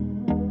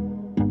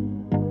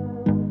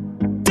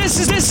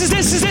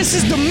This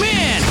is the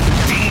man.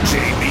 DJ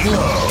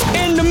Milo.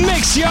 In the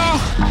mix, y'all.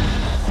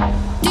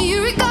 Do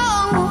you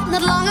recall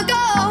not long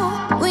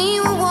ago when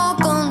you would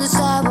walk on the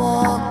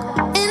sidewalk?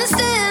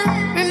 Innocent,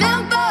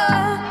 remember?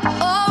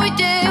 All we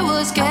did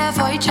was care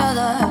for each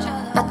other.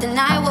 But the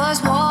night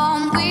was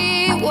warm,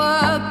 we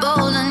were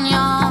bold and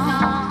young.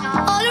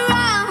 All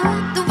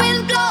around, the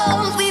wind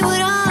blows, we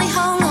would only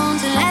hold on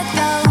to let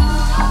go.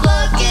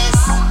 Focus,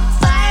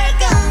 fire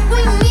gun,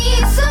 we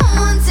need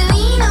someone to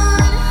lean on.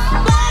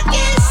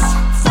 Focus,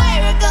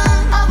 fire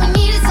gun, all we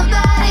need is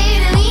somebody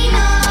to lean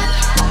on.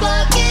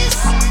 Focus,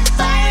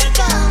 fire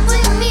gun, we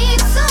need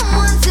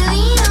someone to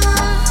lean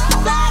on.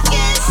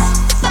 Focus,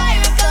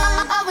 fire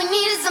gun, all we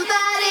need is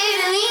somebody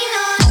to lean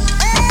on.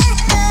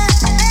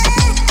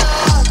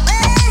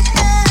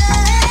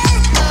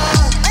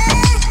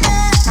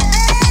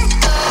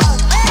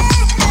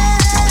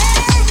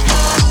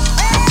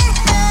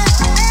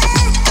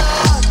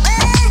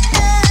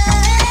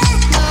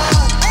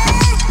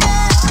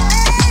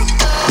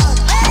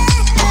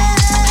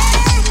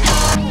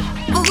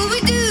 What will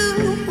we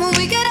do when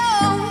we get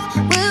old?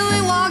 Will we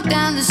walk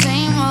down the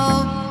same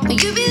road? Will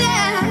you be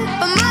there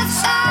by my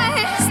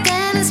side,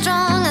 standing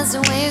strong as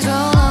the waves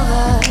roll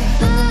over?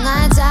 And the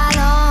nights are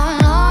long,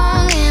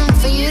 longing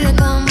for you to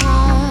come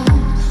home.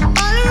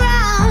 All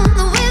around,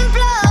 the wind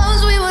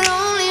blows, we would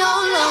only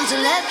hold on to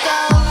let go.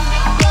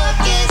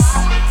 Focus,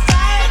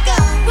 fire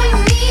gun, we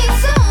need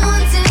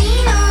someone to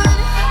lean on.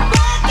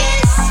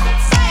 Focus,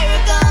 fire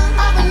gun,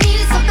 all we need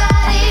is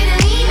somebody to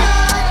lean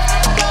on.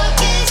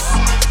 Focus,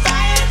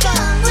 fire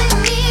gun, we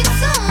need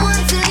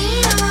someone to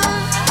lean on.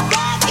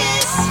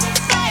 Focus,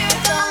 fire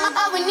gun,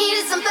 all we need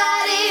is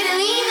somebody to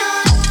lean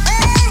on.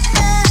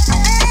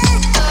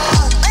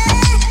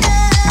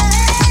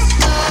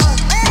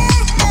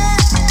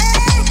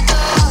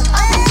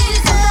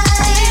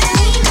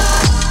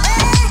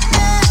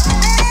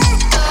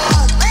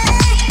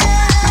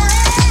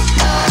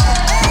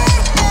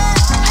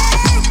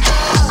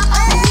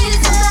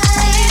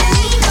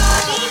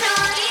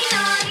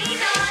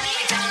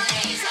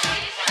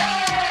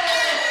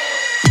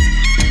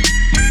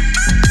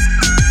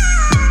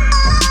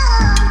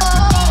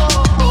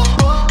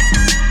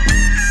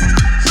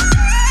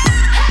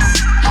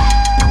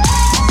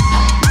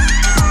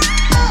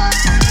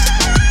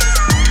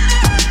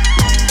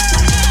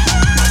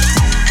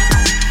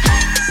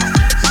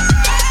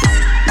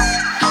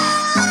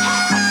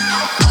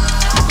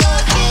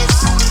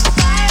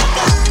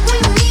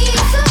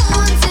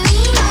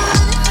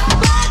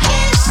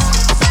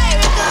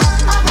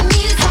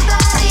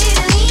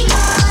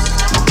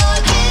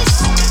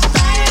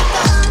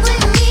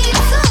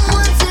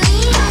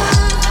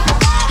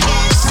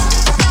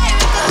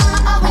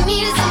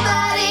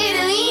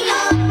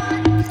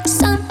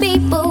 Some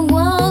people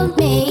want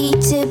me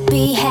to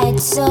be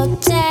heads or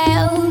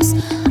tails.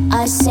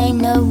 I say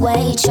no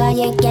way, try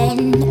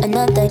again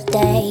another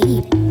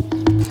day.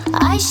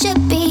 I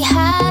should be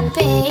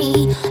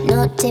happy,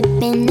 not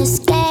tipping the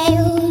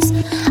scales.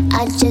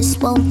 I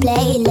just won't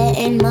play,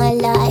 letting my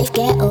life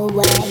get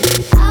away.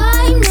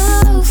 I'm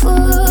no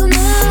fool,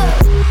 no,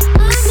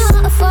 I'm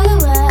not a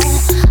follower.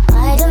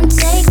 I don't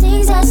take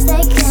things as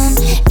they come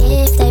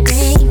if they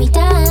bring me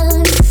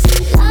down.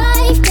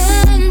 Life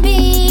can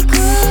be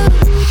cruel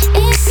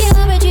if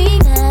you're a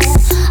dreamer.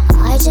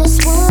 I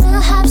just wanna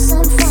have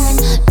some fun,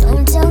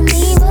 don't tell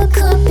me what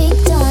could be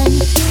done.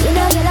 You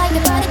know you like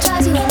it but it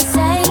drives you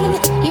insane.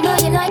 You know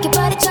you like it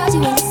but it drives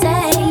you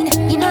insane.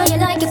 You know you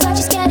like it but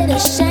you're scared of the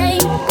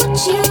shame.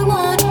 What you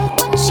want,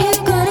 what you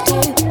gonna do?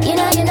 You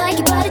know you like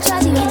it but it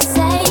drives you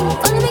insane.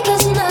 Only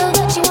because you know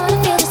that you wanna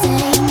feel the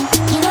same.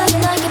 You know you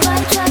like it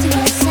but it drives you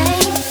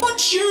insane. What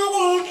you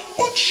want,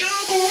 what you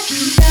gonna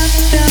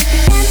do?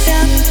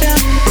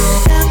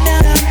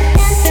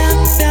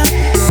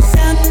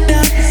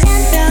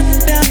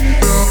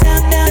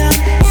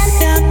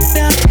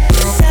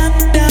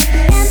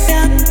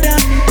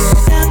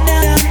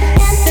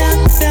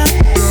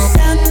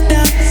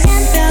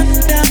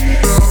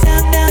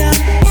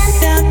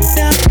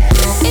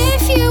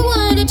 If you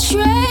wanna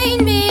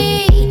train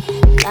me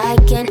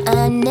like an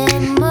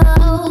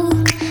animal,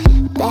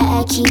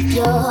 better keep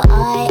your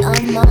eye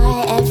on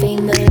my every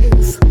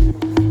move.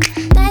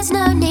 There's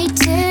no need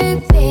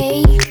to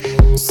be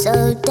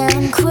so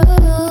damn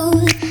cruel.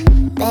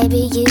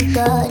 Baby, you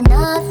got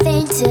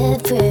nothing to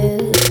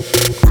prove.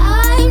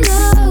 I'm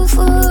no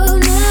fool,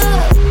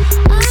 no,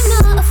 I'm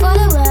not a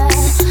follower.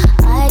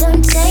 I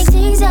don't take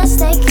things as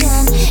they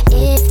come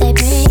if they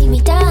bring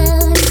me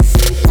down.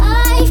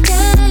 Life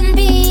can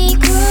be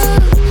cruel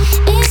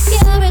if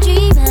you're a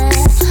dreamer.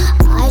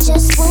 I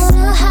just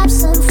wanna have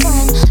some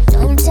fun,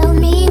 don't tell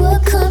me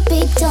what could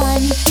be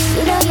done.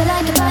 You know you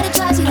like it but it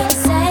drives you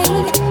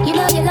insane. You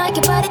know you like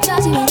it but it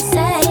drives you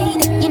insane.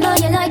 You know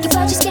you like it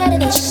but you're scared of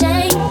the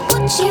shame.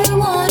 What you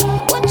want,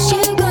 what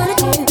you gonna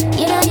do?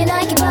 You know you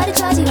like it but it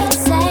drives you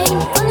insane.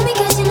 Only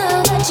because you know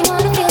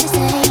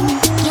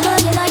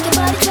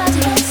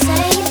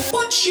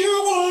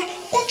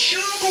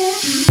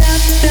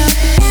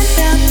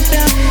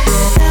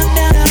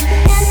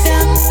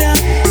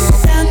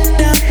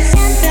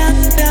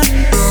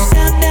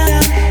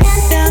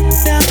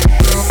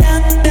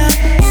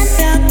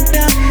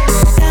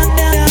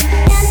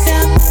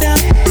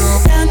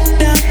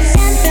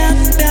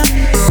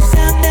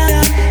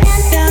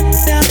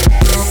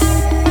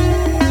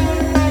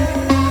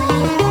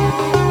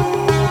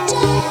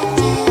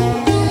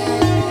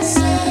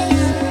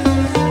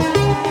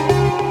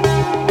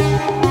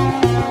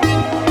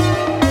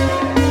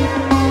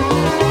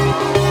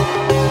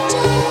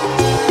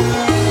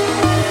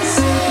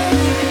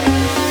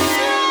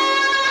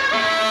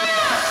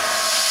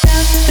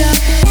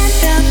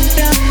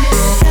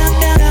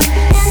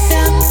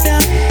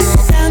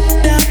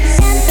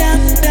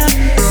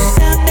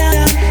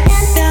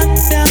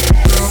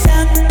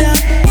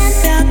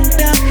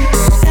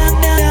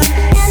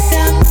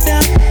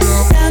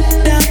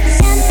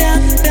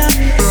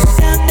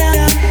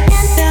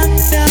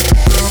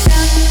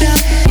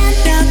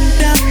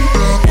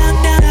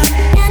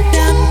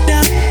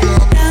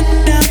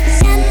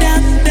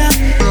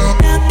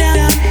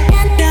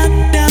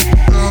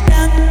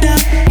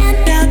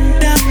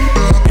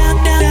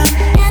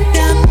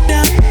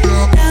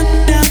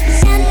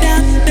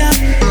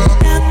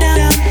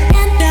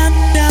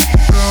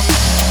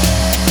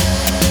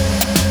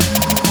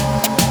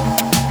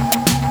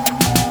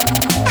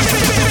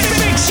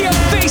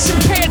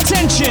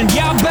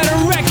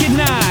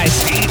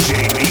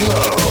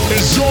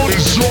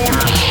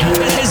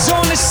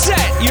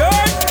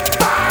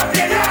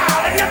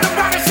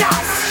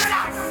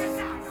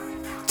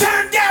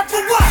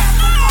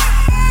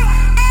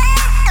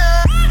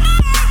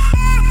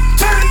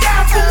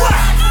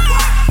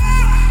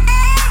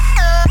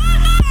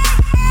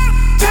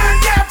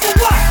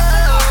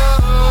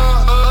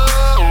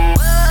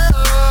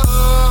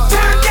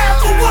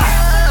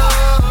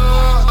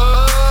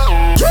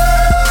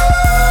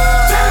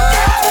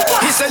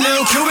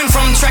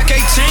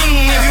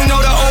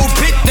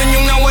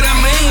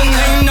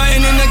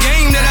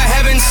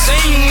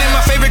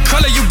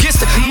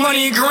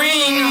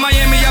green.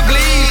 Miami, I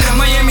bleed.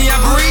 Miami, I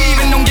breathe.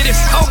 And don't get it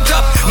fucked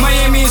up.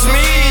 Miami is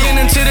me.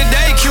 And until the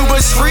day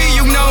Cuba's free,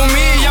 you know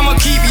me. I'ma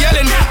keep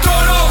yelling.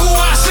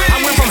 I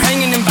went from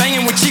hanging and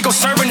banging with Chico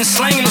serving and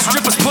slanging. The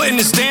strippers putting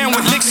us down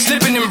with licks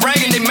slipping and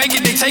bragging. They make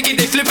it, they take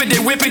it, they flip it, they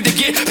whip it to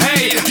get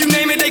paid. You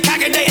name it, they cock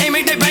it, they aim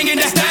it, they bang it,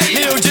 that's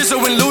day. Lil Jizzle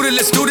and Luda,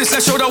 let's do this.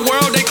 Let's show the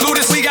world they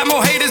clueless. We got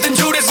more haters than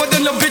Judas, but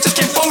them little bitches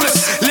can fool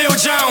us. Lil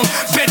Jon,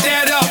 bet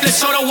that up. Let's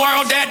show the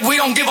world that we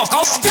don't give a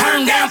fuck.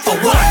 Turn down for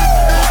what?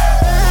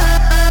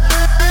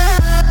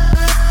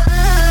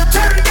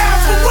 Turn down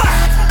for what?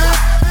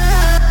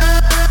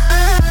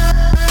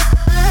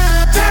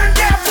 Turn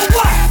down for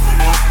what?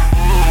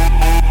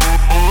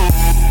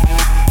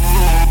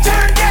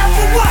 Turn down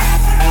for what?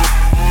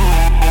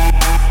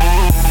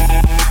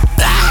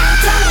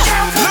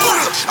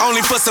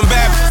 Only for some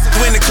bad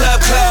when the club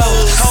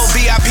closed. Whole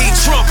VIP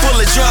trunk full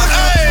of drunk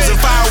and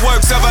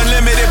fireworks of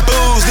unlimited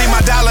booze. Need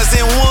my dollars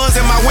in ones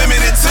and my women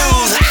in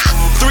twos.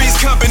 Three's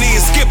company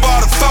and skip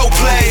all the folk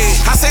plays.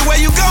 I say, where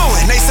you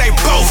going? They say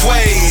both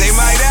ways. They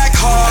might act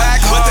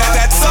hard, but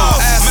that's all.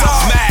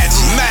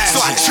 Magic. So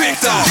I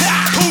tricked off.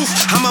 Poof.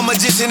 I'm a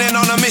magician and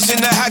on a mission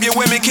to have your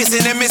women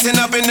kissing and missing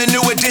up in the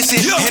new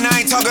edition. And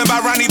I ain't talking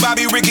about Ronnie,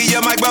 Bobby, Ricky,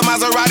 your Mike, but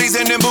Maseratis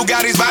and them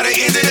Bugattis by the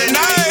end of the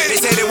night. They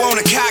say they want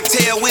a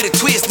cocktail with a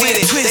twist in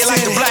it. They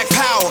like the Black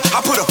Power.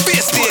 I put a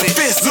fist in it.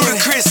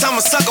 Ludacris, I'm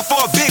a sucker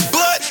for a big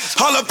butt.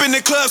 All up in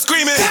the club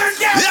screaming. Turn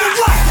down for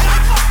what?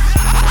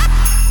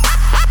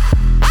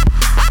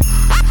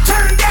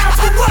 Turn down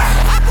for what?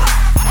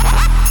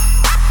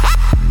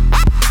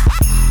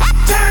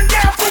 Turn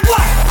down for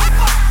what?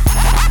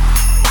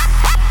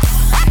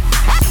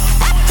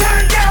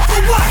 Turn down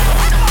for what?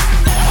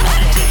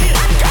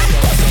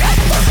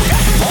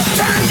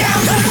 Turn down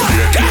for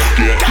what?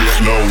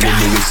 No, when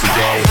the list is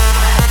out.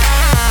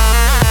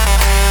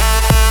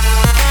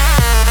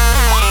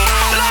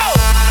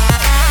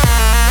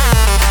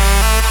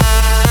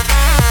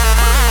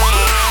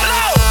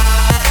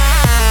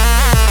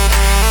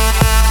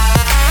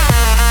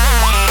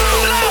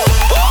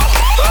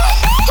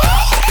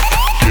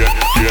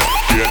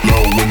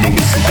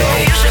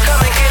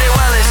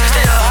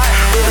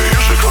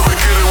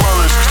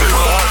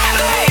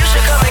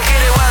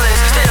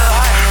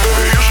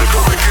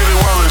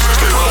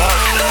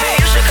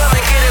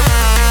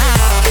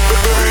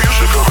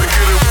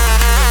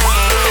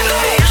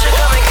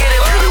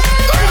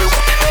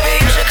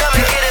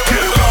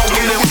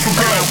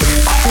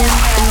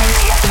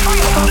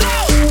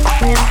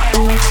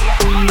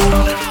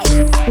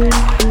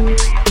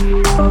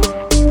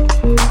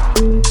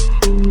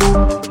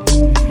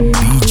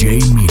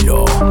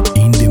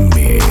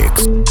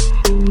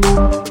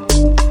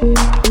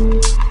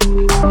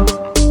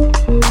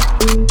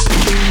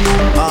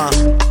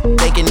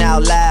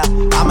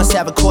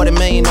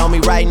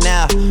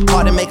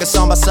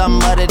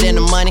 Something other than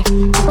the money.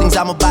 Two things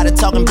I'm about to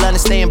talking blunt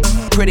and staying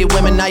pretty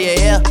women. Are you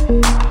here?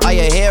 Are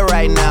you here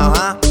right now,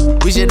 huh?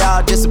 We should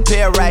all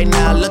disappear right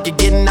now. Look, you're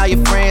getting all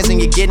your friends and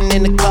you're getting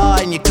in the car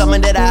and you're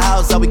coming to the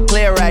house. Are we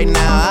clear right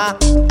now, huh?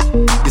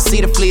 You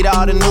see the fleet,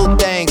 all the new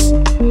things.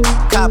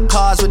 Cop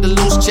cars with the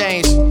loose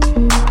change.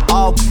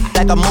 All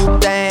like I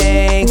move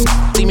things.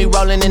 See me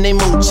rolling and they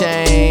mood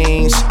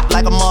change.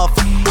 Like a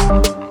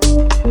motherfucker.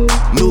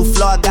 New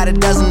floor, I got a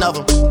dozen of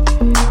them.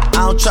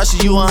 I don't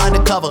trust you, you are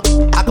undercover.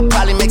 I could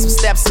probably make some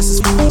stepsisters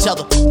for each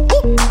other.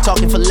 Woo!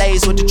 Talking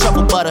fillets with the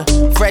truffle butter.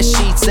 Fresh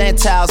sheets and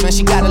towels, man,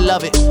 she gotta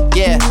love it.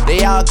 Yeah,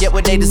 they all get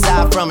what they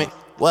desire from it.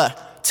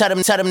 What? Tell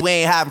them we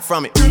ain't hiding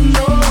from it.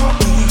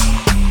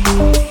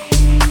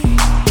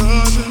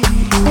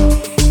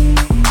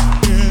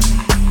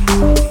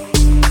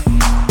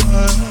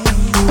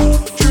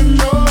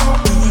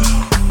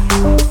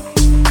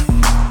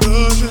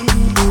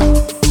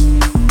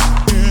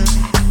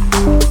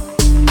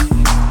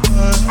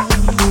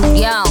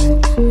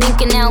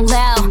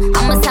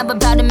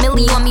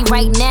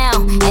 Right now,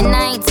 and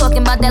I ain't talking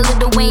about that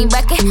Lil Wayne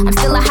record. I'm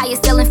still a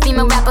highest selling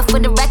female rapper for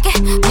the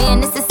record.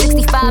 Man, this is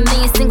 65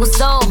 million single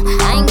soul.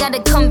 I ain't gotta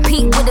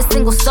compete with a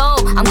single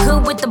soul. I'm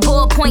good with the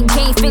ballpoint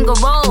game, finger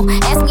roll.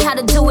 Ask me how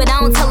to do it,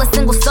 I don't tell a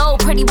single soul.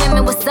 Pretty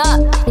women, what's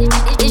up?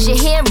 Is your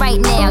hair right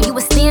now? You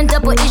a stand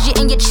up or is you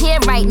in your chair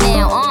right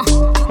now?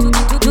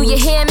 Do you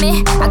hear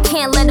me? I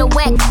can't let a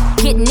whack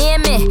get near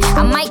me.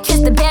 I might kiss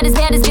the baddest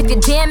if you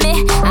dare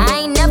me.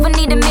 I ain't never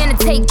need a man to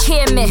take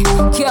care of me.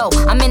 Yo,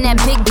 I'm in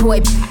that big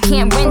boy,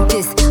 can't rent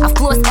this. I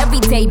floss every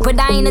day, but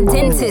I ain't a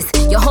dentist.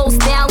 Your whole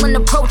style and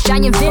approach I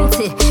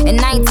invented, and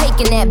I ain't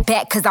taking that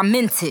back cause I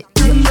meant it.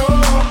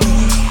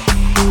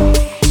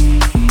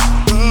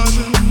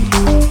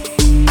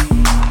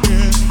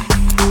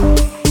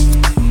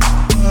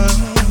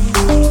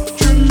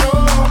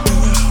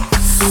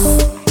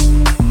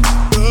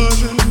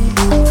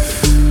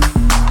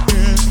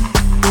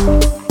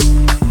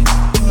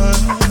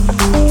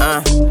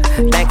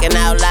 Thinking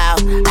out loud,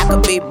 I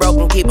could be broke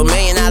and keep $1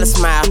 million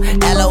smile.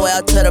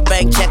 LOL to the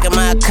bank, checking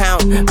my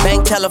account.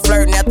 Bank teller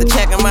flirting after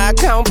checking my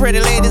account. Pretty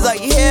ladies, are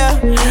you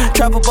here?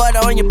 Truffle butter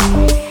on your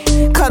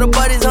cuddle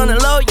buddies on the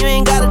low. You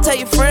ain't gotta tell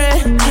your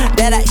friend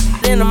that I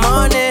in the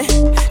morning.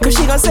 Cause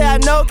she gon' say I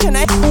know, can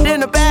I in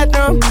the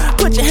bathroom?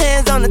 Put your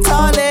hands on the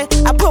toilet.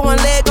 I put one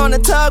leg on the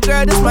tub,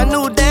 girl, this my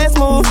new dance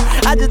move.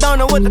 I just don't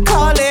know what to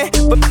call it.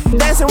 But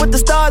dancing with the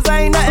stars,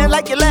 I ain't nothing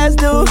like your last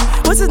dude.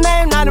 What's his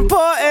name? Not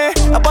important.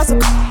 I bought some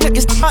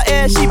niggas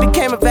air, she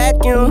became a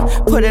vacuum.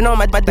 Put it on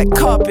my that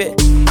carpet,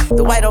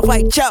 the white on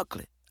white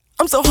chocolate.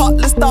 I'm so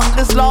heartless,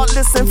 thoughtless,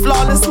 lawless, and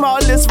flawless,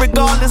 smallest,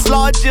 regardless,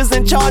 largest,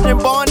 and charging,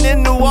 born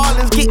in New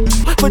Orleans. Get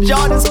for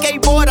Jordan,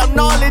 skateboard, I'm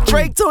gnarly,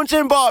 Drake, Tunch,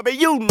 and Barbie,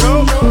 you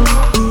know.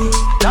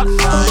 Drop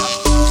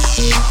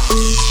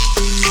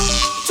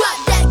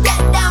that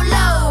down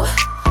low.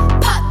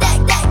 Pop that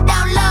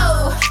down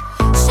low.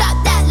 Shot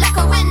that like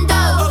a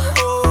window.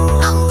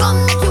 I'm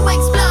gon' make you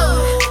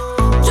explode.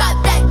 Drop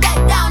that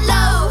down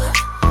low.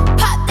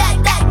 Pop that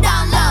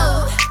down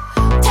low.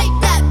 Take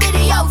that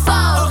video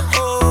phone.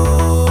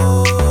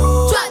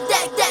 Drop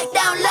that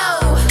down low.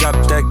 Drop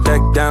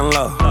that down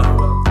low.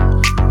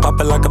 Pop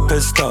it like a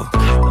pistol.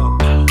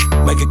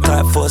 Make it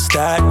clap for a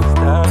stack.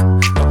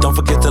 Don't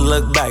forget to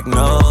look back,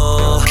 no.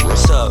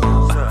 What's up?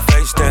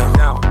 Face down.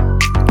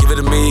 Give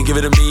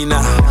it to me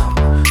now.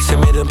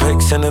 Send me the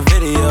pics and the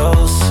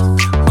videos.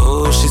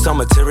 Ooh, she's on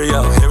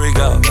material. Here we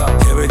go.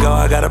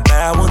 I got a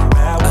bad one.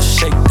 I'll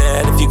shake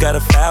that if you got a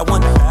fat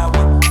one.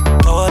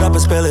 Blow it up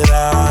and spill it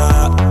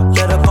out.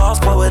 Let the boss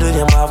pour it in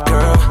your mouth,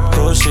 girl.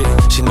 Cool shit,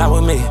 she not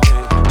with me.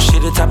 She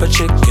the type of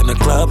chick in the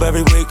club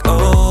every week.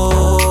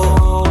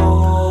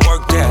 Oh,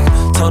 work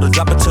that. Told her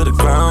drop it to the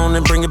ground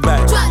and bring it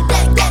back. Drop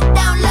that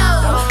down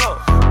low.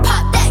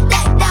 Pop that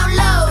down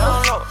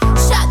low.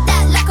 Shot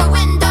that like a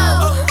window.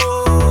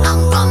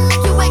 I'm gon'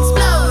 make you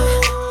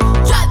explode.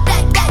 Drop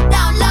that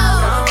down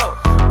low.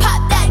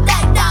 Pop that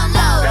down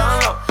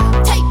low.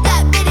 Take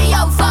that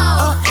video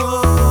phone.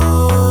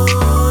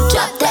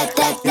 Drop that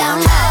down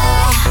low.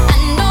 I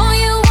know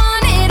you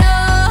want it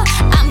all.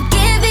 I'm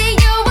giving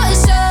you a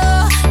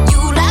show. You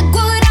like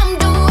what I'm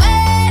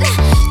doing.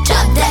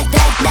 Drop that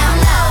down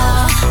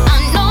low. I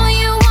know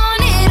you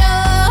want it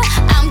all.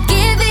 I'm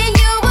giving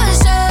you a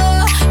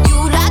show. You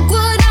like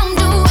what I'm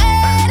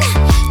doing.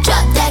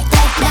 Drop that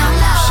down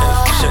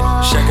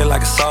low. Shake it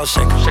like a salt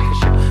shaker.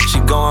 She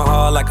going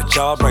hard like a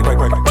jawbreaker.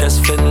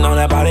 Just fitting on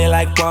that body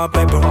like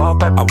wallpaper.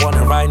 I want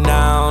it right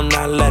now,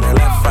 not let it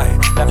left, right.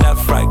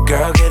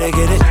 Girl, get it.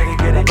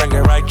 Bring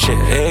it right, chick.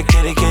 Hey,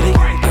 kitty.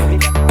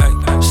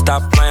 Hey,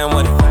 stop playing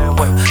with it.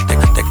 They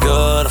got that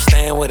good, I'm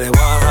staying with it.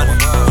 100.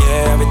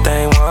 Yeah,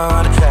 everything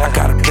 100. I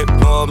got a pit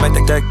bull, make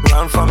that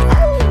run for me.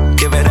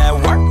 Give it that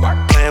work.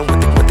 Playing with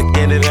the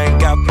kid, it ain't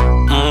got.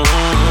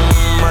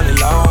 Money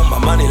long, my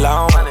money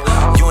long.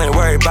 You ain't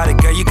worried about it,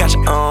 girl, you got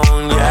your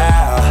own,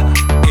 yeah.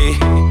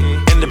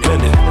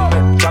 Independent,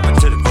 drop it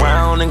to the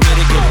ground and get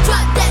it.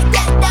 Drop that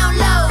down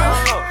low.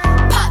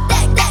 Pop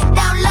that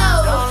down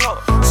low.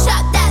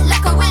 Shot that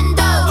like a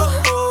window.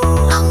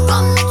 I'm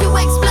gon' make you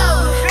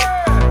explode.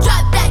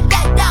 Drop that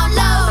down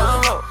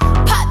low.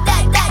 Pop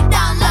that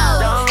down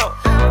low.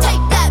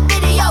 Take that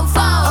video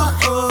phone.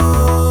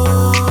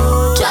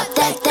 Drop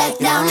that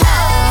down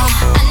low.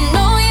 I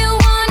know you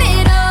want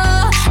it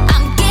all.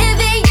 I'm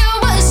giving you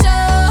a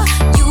show.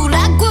 You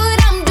like what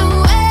I'm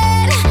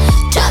doing.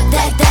 Drop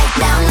that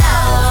down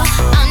low.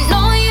 I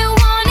know you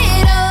want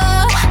it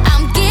all.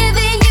 I'm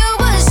giving you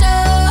a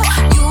show.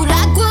 You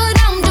like what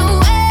I'm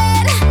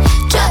doing.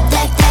 Drop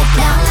that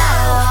down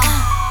low.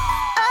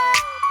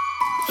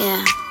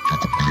 Yeah.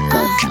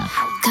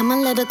 Come a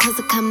little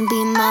closer, come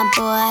be my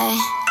boy.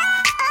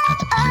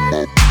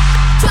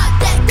 Drop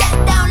that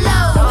down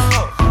low.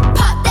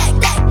 Pop that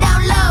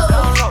down low.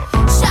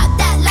 Shot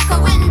that like a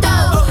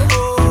window.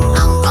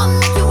 I'm gon'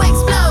 make you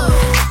explode.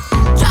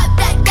 Drop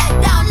that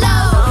down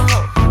low.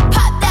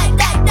 Pop that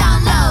down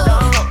low.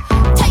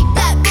 Take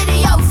that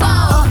video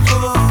phone.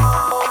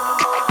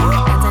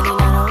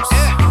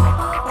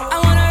 I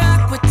wanna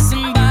rock with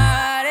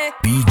somebody.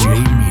 DJ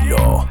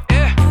Milo.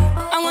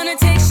 I wanna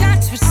take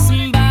shots with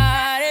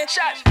somebody.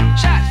 Shots.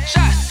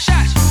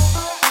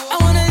 I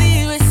wanna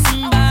leave with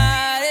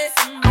somebody.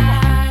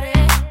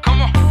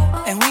 Come on.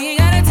 And we ain't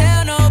gotta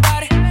tell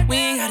nobody.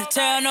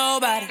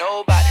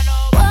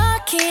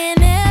 Walking,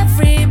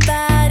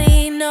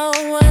 everybody know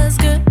what's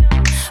good,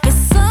 but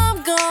some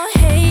gon'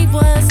 hate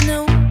what's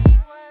new.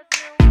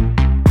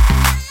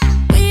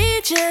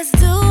 We just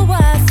do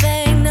our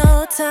thing,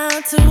 no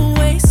time to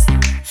waste.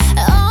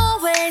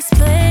 Always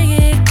play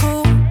it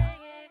cool.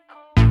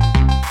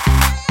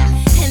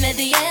 And at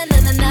the end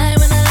of the night,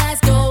 when the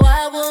lights go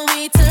out, will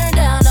we turn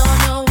down? Oh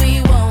no,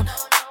 we won't.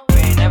 We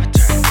ain't never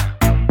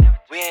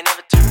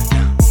turned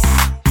down.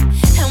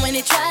 And when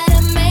they try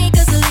to make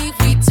us leave,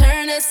 we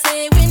turn and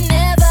say we're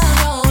never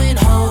going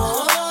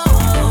home.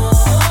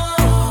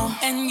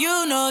 And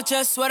you know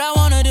just what I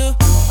wanna do.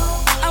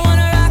 I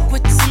wanna rock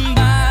with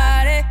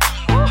somebody.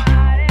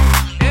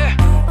 Yeah.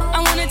 I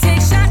wanna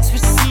take shots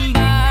with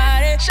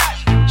somebody. Shots.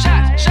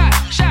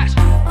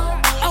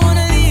 I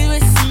wanna leave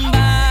with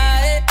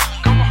somebody.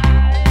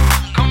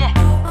 Come on.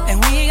 And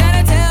we ain't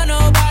gotta tell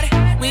nobody.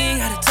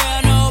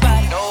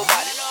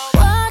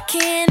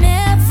 Walking,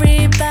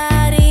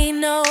 everybody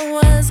know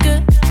what's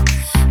good.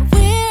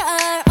 We're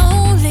our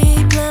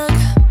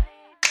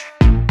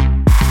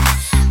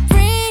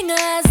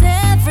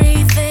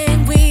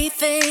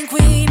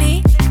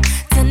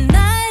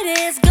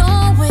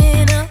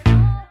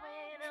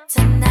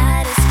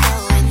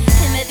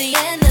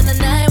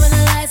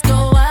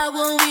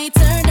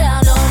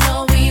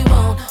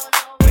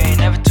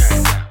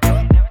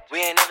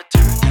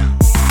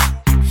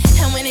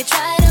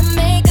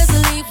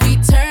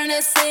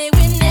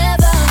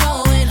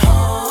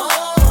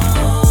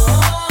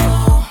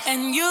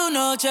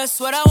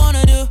what I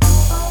wanna do.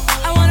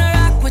 I wanna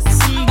rock with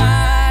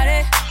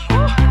somebody.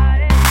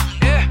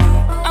 Yeah.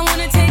 I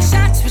wanna take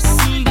shots with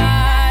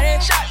somebody.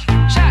 Shots.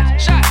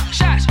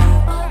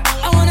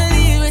 I wanna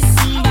leave with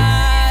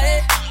somebody.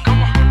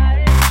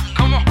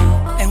 Come on.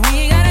 And we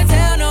ain't gotta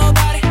tell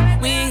nobody.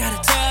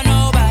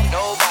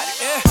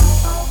 Yeah.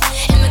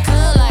 In the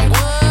club like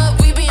what?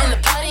 We be in the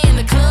party in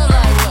the club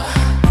like what?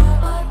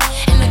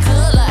 In the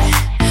club like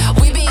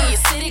we be in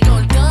your city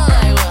gon' done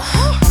like what?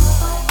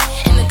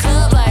 In the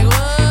club like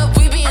what?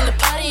 We be in the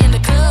party in the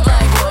club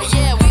like what?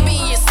 Yeah, we be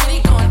in your city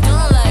gon'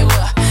 done like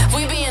what?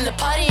 We be in the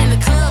party in the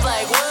club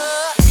like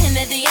what? And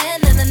at the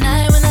end of the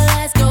night when the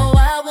lights go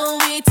out, when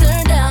we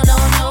turn down,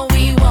 oh no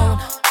we won't.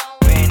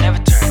 We ain't never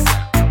turned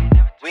down.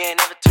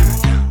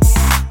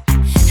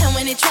 And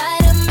when they try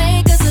to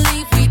make us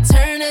leave, we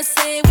turn and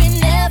say we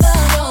never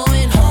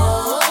going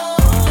home.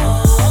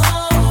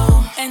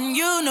 And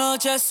you know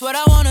just what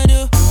I wanna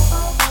do.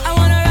 I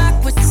wanna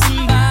rock with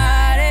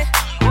somebody.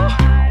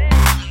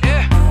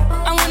 Yeah.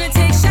 I wanna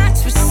take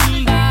shots with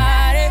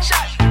somebody.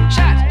 Shots.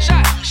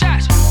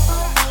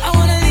 I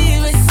wanna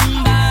leave with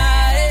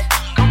somebody.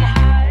 Come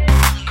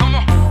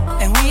on.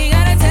 And we ain't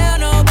gotta tell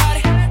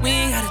nobody.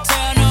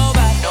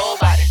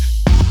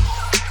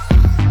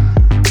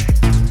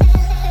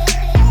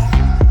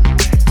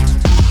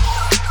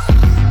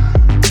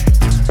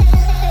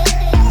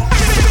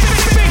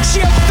 Fix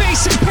your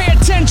face and pay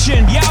attention.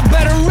 Y'all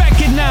better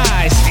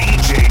recognize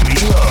DJ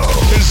Milo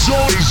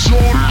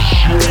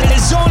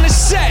is on the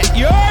set.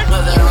 You heard? You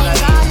ain't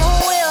got no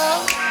will,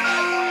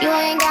 you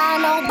ain't got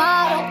no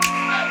bottle.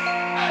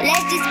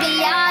 Let's just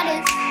be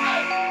honest,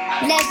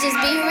 let's just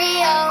be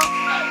real.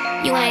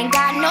 You ain't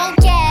got no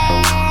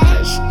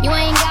cash, you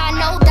ain't got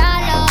no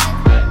dollars.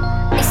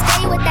 They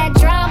stay with that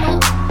drama.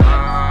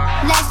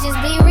 Let's just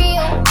be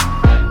real.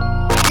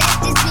 Let's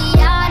just be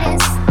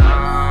honest.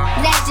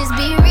 Let's just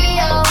be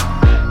real.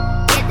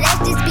 Yeah,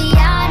 let's just be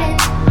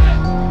honest.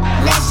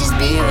 Let's just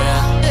be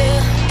real.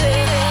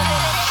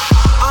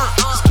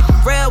 Just keep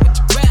it real with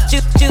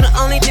you. You the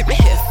only nigga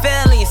here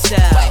feeling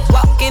yourself.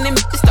 Walking in,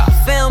 start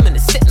filming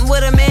and sitting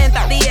with a man,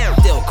 thought the air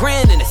still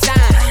grand in the sign.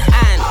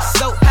 I know,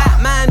 so hot,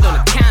 mind on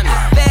the comment.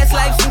 Fast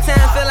life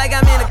sometimes feel like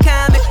I'm in a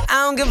comic.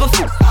 I don't give a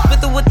fuck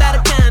with or without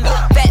a condom.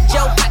 Fat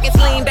Joe pockets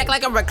lean back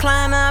like a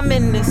recliner. I'm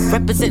in this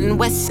representing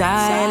West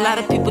Side. A lot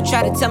of people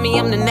try to tell me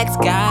I'm the next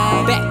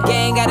guy. Back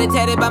gang got it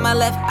tatted by my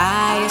left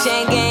eye.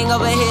 Chain gang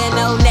over here,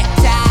 no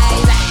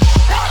neckties.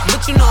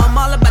 But you know I'm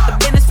all about the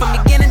business from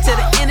beginning to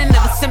the end.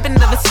 Never simping,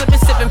 never slipping,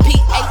 sipping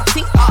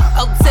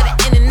P-A-T-R-O to the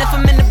end. And if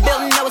I'm in the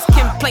building, no, it's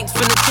complaints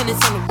from the tenants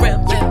on the real.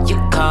 You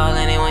can call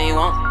anyone you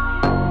want.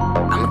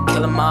 I'ma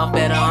kill them all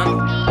better on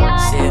it.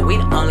 Said we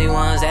the only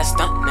ones that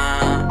stunt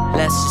now.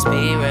 Let's just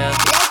be real.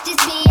 Let's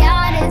just be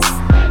honest.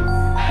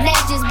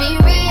 Let's just be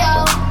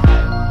real.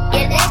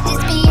 Yeah, let's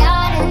just be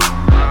honest.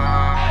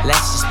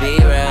 Let's just be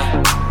real.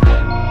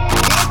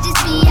 Let's just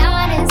be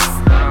honest.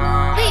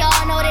 We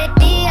all know the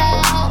deal.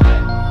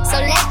 So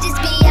let's just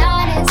be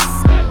honest.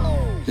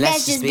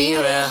 Let's just be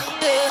real.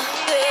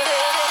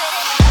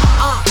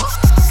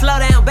 Slow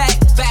down, back.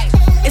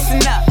 It's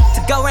enough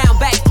to go round,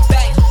 back.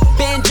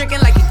 Been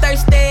drinking like you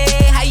thirsty.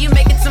 How you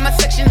make it to my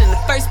section in the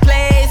first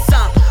place?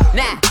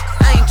 Nah,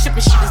 I ain't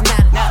tripping, shit is not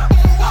enough.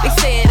 They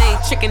say it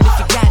ain't tricking if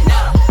you got it.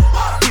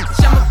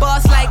 I'm a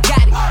boss like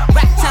Gotti.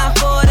 Rap time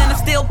for it and I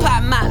still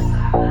pop Molly.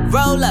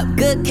 Roll up,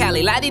 good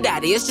Cali,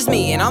 lottie-dottie. It's just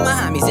me and all my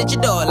homies at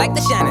your door like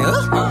the shining.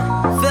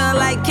 Feel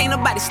like can't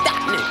nobody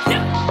stop me.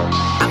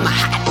 I'm a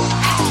hot.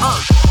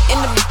 In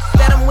the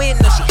that I'm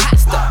with, no, she hot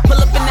stuff. Pull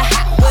up in the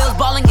Hot Wheels,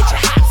 ball and get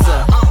your hots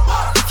up.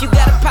 If you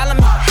got a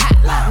problem,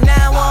 hotline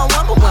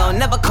 911, but we'll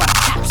never call the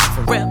cops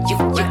for real. You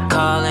can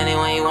call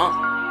anyone you want.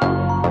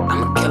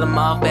 I'ma kill them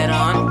all better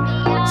on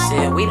it.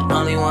 Said we the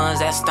only ones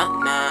that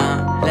stunt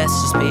now. Let's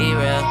just be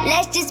real.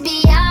 Let's just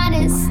be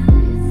honest.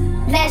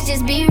 Let's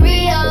just be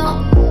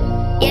real.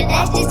 Yeah,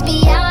 let's just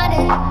be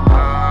honest.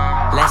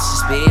 Let's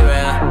just be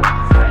real.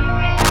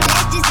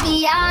 Let's just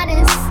be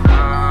honest.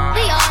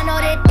 We all know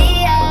the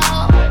deal.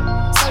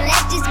 So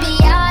let's just be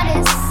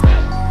honest.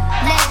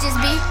 Let's just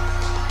be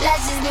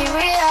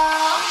real.